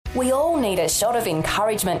We all need a shot of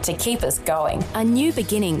encouragement to keep us going. A new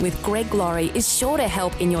beginning with Greg Laurie is sure to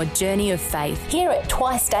help in your journey of faith. Hear it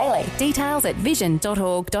twice daily. Details at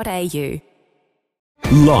vision.org.au.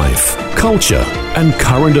 Life, culture, and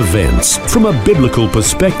current events from a biblical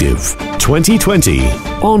perspective. 2020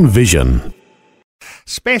 on Vision.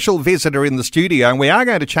 Special visitor in the studio, and we are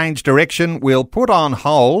going to change direction. We'll put on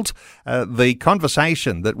hold the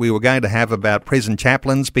conversation that we were going to have about prison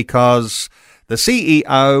chaplains because the CEO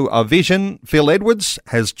of Vision, Phil Edwards,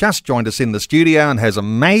 has just joined us in the studio and has a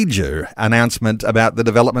major announcement about the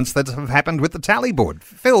developments that have happened with the tally board.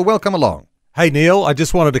 Phil, welcome along. Hey, Neil, I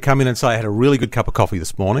just wanted to come in and say I had a really good cup of coffee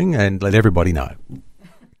this morning and let everybody know.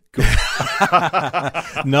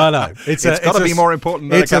 No. It's got to be more important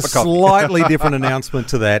than a cup of coffee. It's a slightly different announcement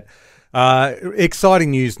to that.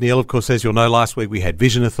 Exciting news, Neil. Of course, as you'll know, last week we had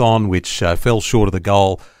Visionathon, which fell short of the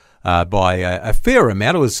goal by a fair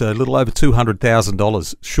amount. It was a little over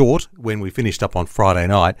 $200,000 short when we finished up on Friday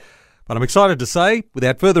night. But I'm excited to say,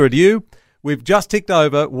 without further ado, we've just ticked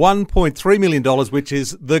over $1.3 million, which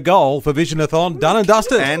is the goal for Visionathon, done and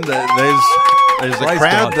dusted. And there's a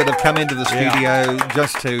crowd that have come into the studio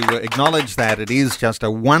just to acknowledge that. It is just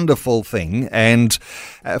a wonderful thing. And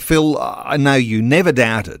Phil, I know you never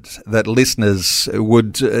doubted that listeners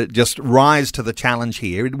would just rise to the challenge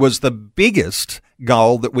here. It was the biggest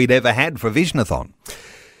goal that we'd ever had for Visionathon.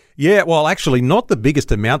 Yeah, well, actually not the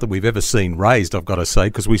biggest amount that we've ever seen raised, I've got to say,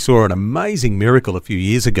 because we saw an amazing miracle a few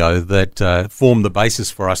years ago that formed the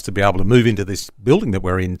basis for us to be able to move into this building that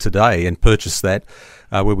we're in today and purchase that,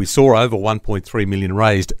 where we saw over 1.3 million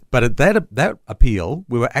raised. But at that appeal,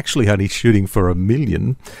 we were actually only shooting for $1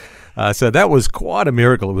 million. So that was quite a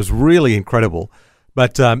miracle. It was really incredible.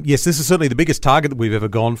 But yes, this is certainly the biggest target that we've ever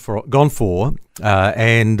gone for,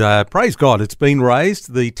 and praise God, it's been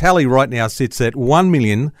raised. The tally right now sits at $1.3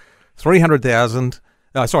 million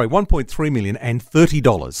and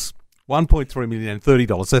 $30. $1.3 million and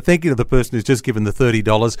 $30. So thank you to the person who's just given the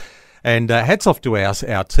 $30. And hats off to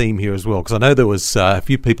our team here as well, because I know there was a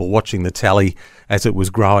few people watching the tally as it was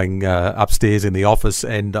growing upstairs in the office,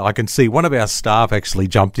 and I can see one of our staff actually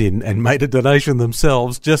jumped in and made a donation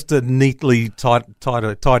themselves just to neatly tidy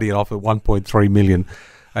it off at $1.3 million.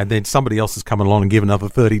 And then somebody else has come along and given another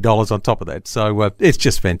 $30 on top of that. So it's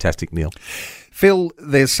just fantastic, Neil. Phil,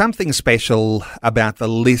 there's something special about the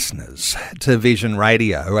listeners to Vision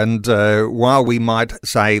Radio, and while we might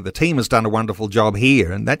say the team has done a wonderful job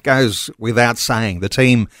here, and that goes without saying, the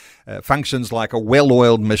team functions like a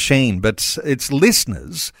well-oiled machine, but it's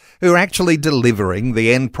listeners who are actually delivering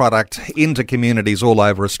the end product into communities all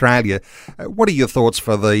over Australia. What are your thoughts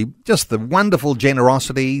for the wonderful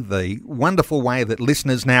generosity, the wonderful way that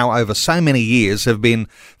listeners now over so many years have been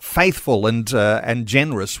faithful and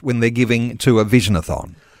generous when they're giving to a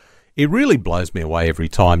Visionathon? It really blows me away every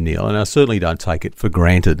time, Neil, and I certainly don't take it for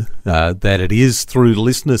granted that it is through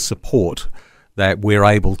listener support that we're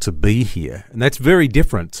able to be here. And that's very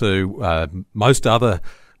different to most other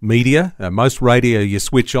media. Most radio you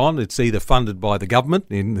switch on, it's either funded by the government,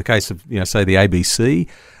 in the case of, say the ABC,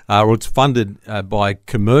 or it's funded by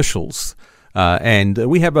commercials. And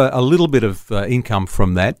we have a little bit of income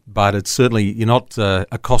from that, but it's certainly, you're not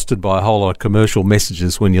accosted by a whole lot of commercial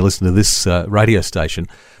messages when you listen to this radio station.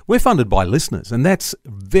 We're funded by listeners, and that's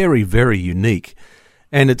very, very unique.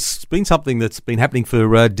 And it's been something that's been happening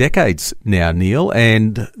for decades now, Neil,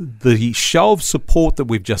 and the show of support that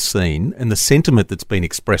we've just seen and the sentiment that's been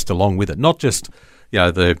expressed along with it, not just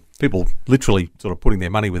the people literally sort of putting their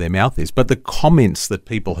money where their mouth is, but the comments that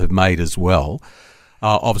people have made as well,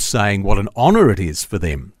 of saying what an honour it is for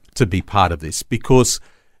them to be part of this, because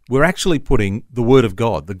we're actually putting the Word of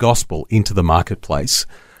God, the gospel, into the marketplace.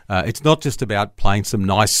 It's not just about playing some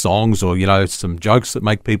nice songs or, some jokes that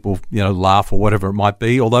make people, laugh or whatever it might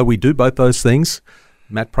be, although we do both those things.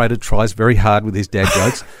 Matt Prater tries very hard with his dad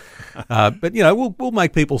jokes. But, we'll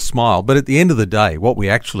make people smile. But at the end of the day, what we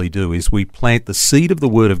actually do is we plant the seed of the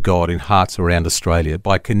Word of God in hearts around Australia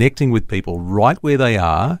by connecting with people right where they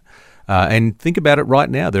are. And think about it right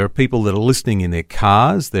now. There are people that are listening in their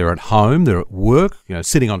cars, they're at home, they're at work,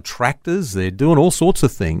 sitting on tractors, they're doing all sorts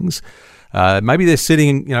of things. Maybe they're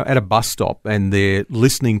sitting, at a bus stop and they're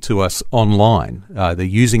listening to us online. They're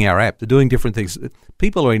using our app. They're doing different things.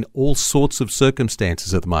 People are in all sorts of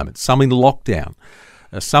circumstances at the moment. Some in lockdown.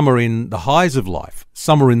 Some are in the highs of life.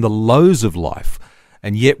 Some are in the lows of life.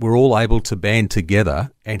 And yet we're all able to band together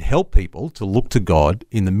and help people to look to God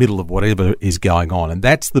in the middle of whatever is going on. And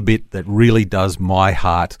that's the bit that really does my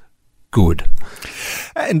heart good.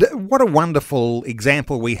 And what a wonderful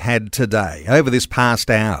example we had today over this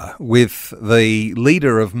past hour with the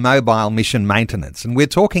leader of Mobile Mission Maintenance. And we're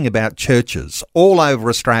talking about churches all over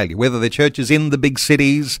Australia, whether they're churches in the big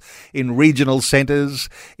cities, in regional centres,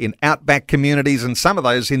 in outback communities, and some of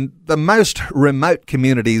those in the most remote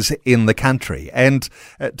communities in the country. And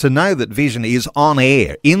to know that Vision is on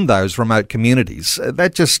air in those remote communities,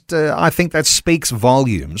 that just, I think that speaks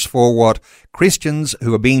volumes for what Christians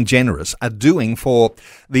who are being generous are doing for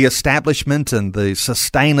the establishment and the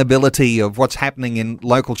sustainability of what's happening in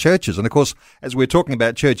local churches. And of course, as we're talking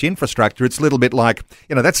about church infrastructure, it's a little bit like,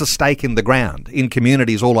 that's a stake in the ground in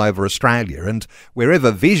communities all over Australia. And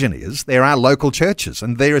wherever Vision is, there are local churches,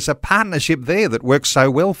 and there is a partnership there that works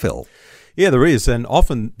so well, Phil. Yeah, there is. And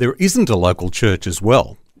often there isn't a local church as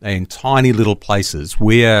well. In tiny little places,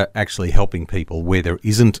 we're actually helping people where there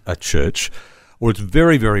isn't a church, or it's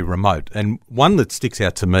very, very remote. And one that sticks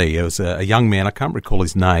out to me, it was a young man, I can't recall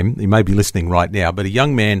his name, he may be listening right now, but a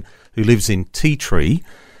young man who lives in Tea Tree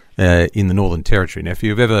in the Northern Territory. Now, if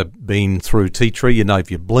you've ever been through Tea Tree, you know if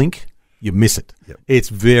you blink, you miss it. Yep. It's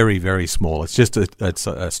very, very small. It's just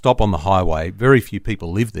a stop on the highway. Very few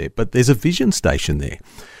people live there, but there's a Vision station there.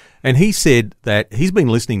 And he said that he's been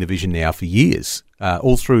listening to Vision now for years,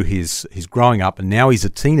 all through his growing up, and now he's a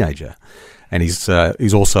teenager. And he's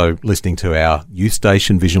also listening to our youth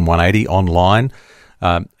station, Vision 180, online.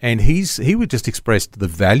 And he would just express the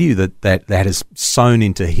value that has sown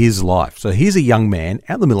into his life. So here's a young man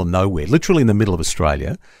out in the middle of nowhere, literally in the middle of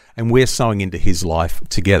Australia, and we're sowing into his life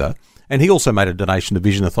together. And he also made a donation to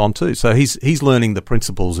Visionathon too. So he's learning the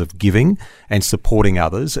principles of giving and supporting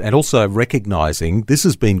others, and also recognising this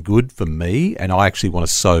has been good for me and I actually want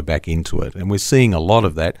to sow back into it. And we're seeing a lot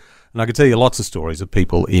of that. And I can tell you lots of stories of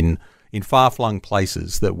people in far-flung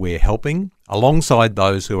places that we're helping alongside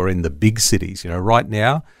those who are in the big cities. Right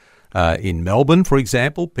now in Melbourne, for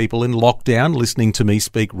example, people in lockdown listening to me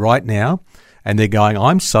speak right now, and they're going,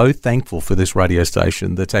 I'm so thankful for this radio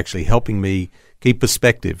station that's actually helping me keep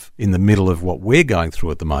perspective in the middle of what we're going through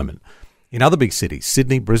at the moment. In other big cities,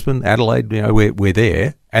 Sydney, Brisbane, Adelaide, we're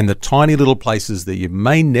there, and the tiny little places that you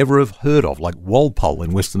may never have heard of, like Walpole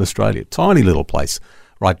in Western Australia, tiny little place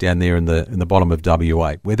right down there in the bottom of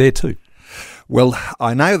WA. We're there too. Well,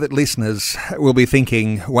 I know that listeners will be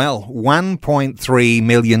thinking, well, $1.3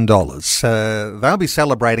 million. They'll be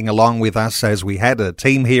celebrating along with us, as we had a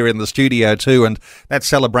team here in the studio too, and that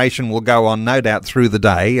celebration will go on no doubt through the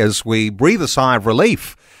day as we breathe a sigh of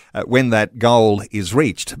relief when that goal is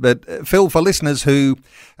reached. But Phil, for listeners who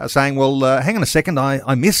are saying, well, hang on a second,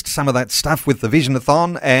 I missed some of that stuff with the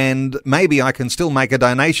Visionathon and maybe I can still make a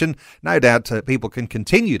donation. No doubt people can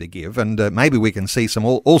continue to give, and maybe we can see some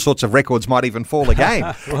all sorts of records might even fall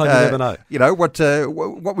again. Well, you never know.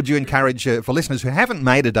 What would you encourage for listeners who haven't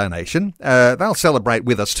made a donation? They'll celebrate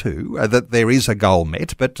with us too, that there is a goal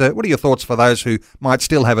met. But what are your thoughts for those who might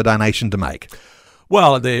still have a donation to make?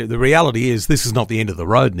 Well, the reality is this is not the end of the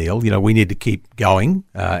road, Neil. We need to keep going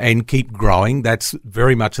and keep growing. That's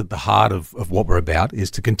very much at the heart of what we're about, is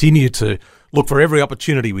to continue to look for every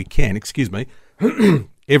opportunity we can,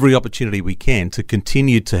 every opportunity we can to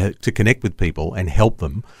continue to connect with people and help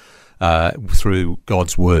them through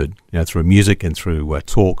God's Word, through music and through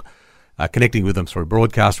talk, connecting with them through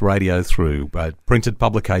broadcast radio, through printed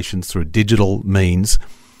publications, through digital means.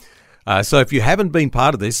 So if you haven't been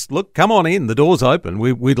part of this, look, come on in. The door's open.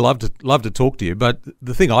 We'd love to talk to you. But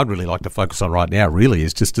the thing I'd really like to focus on right now really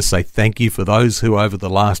is just to say thank you for those who over the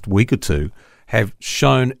last week or two have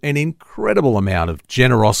shown an incredible amount of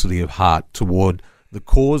generosity of heart toward the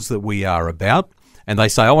cause that we are about. And they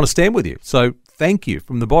say, I want to stand with you. So thank you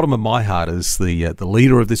from the bottom of my heart as the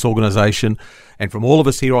leader of this organisation, and from all of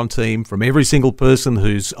us here on team, from every single person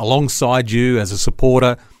who's alongside you as a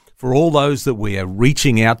supporter, for all those that we are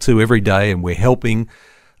reaching out to every day and we're helping.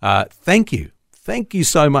 Thank you. Thank you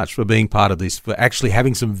so much for being part of this, for actually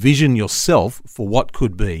having some vision yourself for what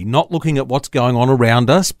could be, not looking at what's going on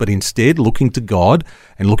around us, but instead looking to God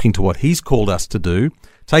and looking to what He's called us to do,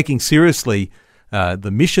 taking seriously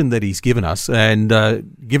the mission that He's given us, and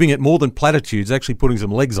giving it more than platitudes, actually putting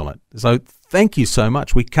some legs on it. So thank you so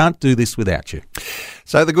much. We can't do this without you.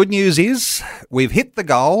 So the good news is we've hit the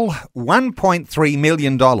goal, $1.3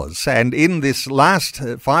 million. And in this last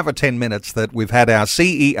 5 or 10 minutes that we've had our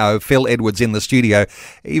CEO, Phil Edwards, in the studio,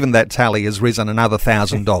 even that tally has risen another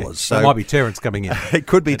 $1,000. So it might be Terence coming in. It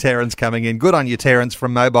could be Terence coming in. Good on you, Terence,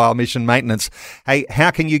 from Mobile Mission Maintenance. Hey,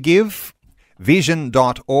 how can you give?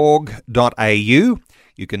 Vision.org.au.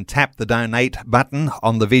 You can tap the donate button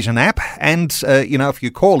on the Vision app, and if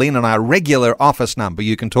you call in on our regular office number,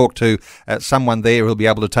 you can talk to someone there who'll be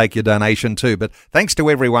able to take your donation too. But thanks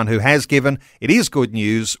to everyone who has given. It is good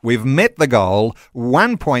news. We've met the goal,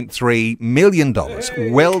 $1.3 million.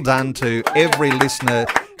 Well done to every listener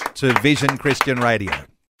to Vision Christian Radio.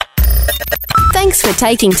 Thanks for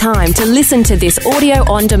taking time to listen to this audio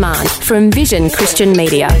on demand from Vision Christian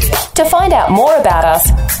Media. To find out more about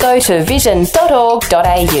us, go to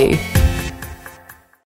vision.org.au.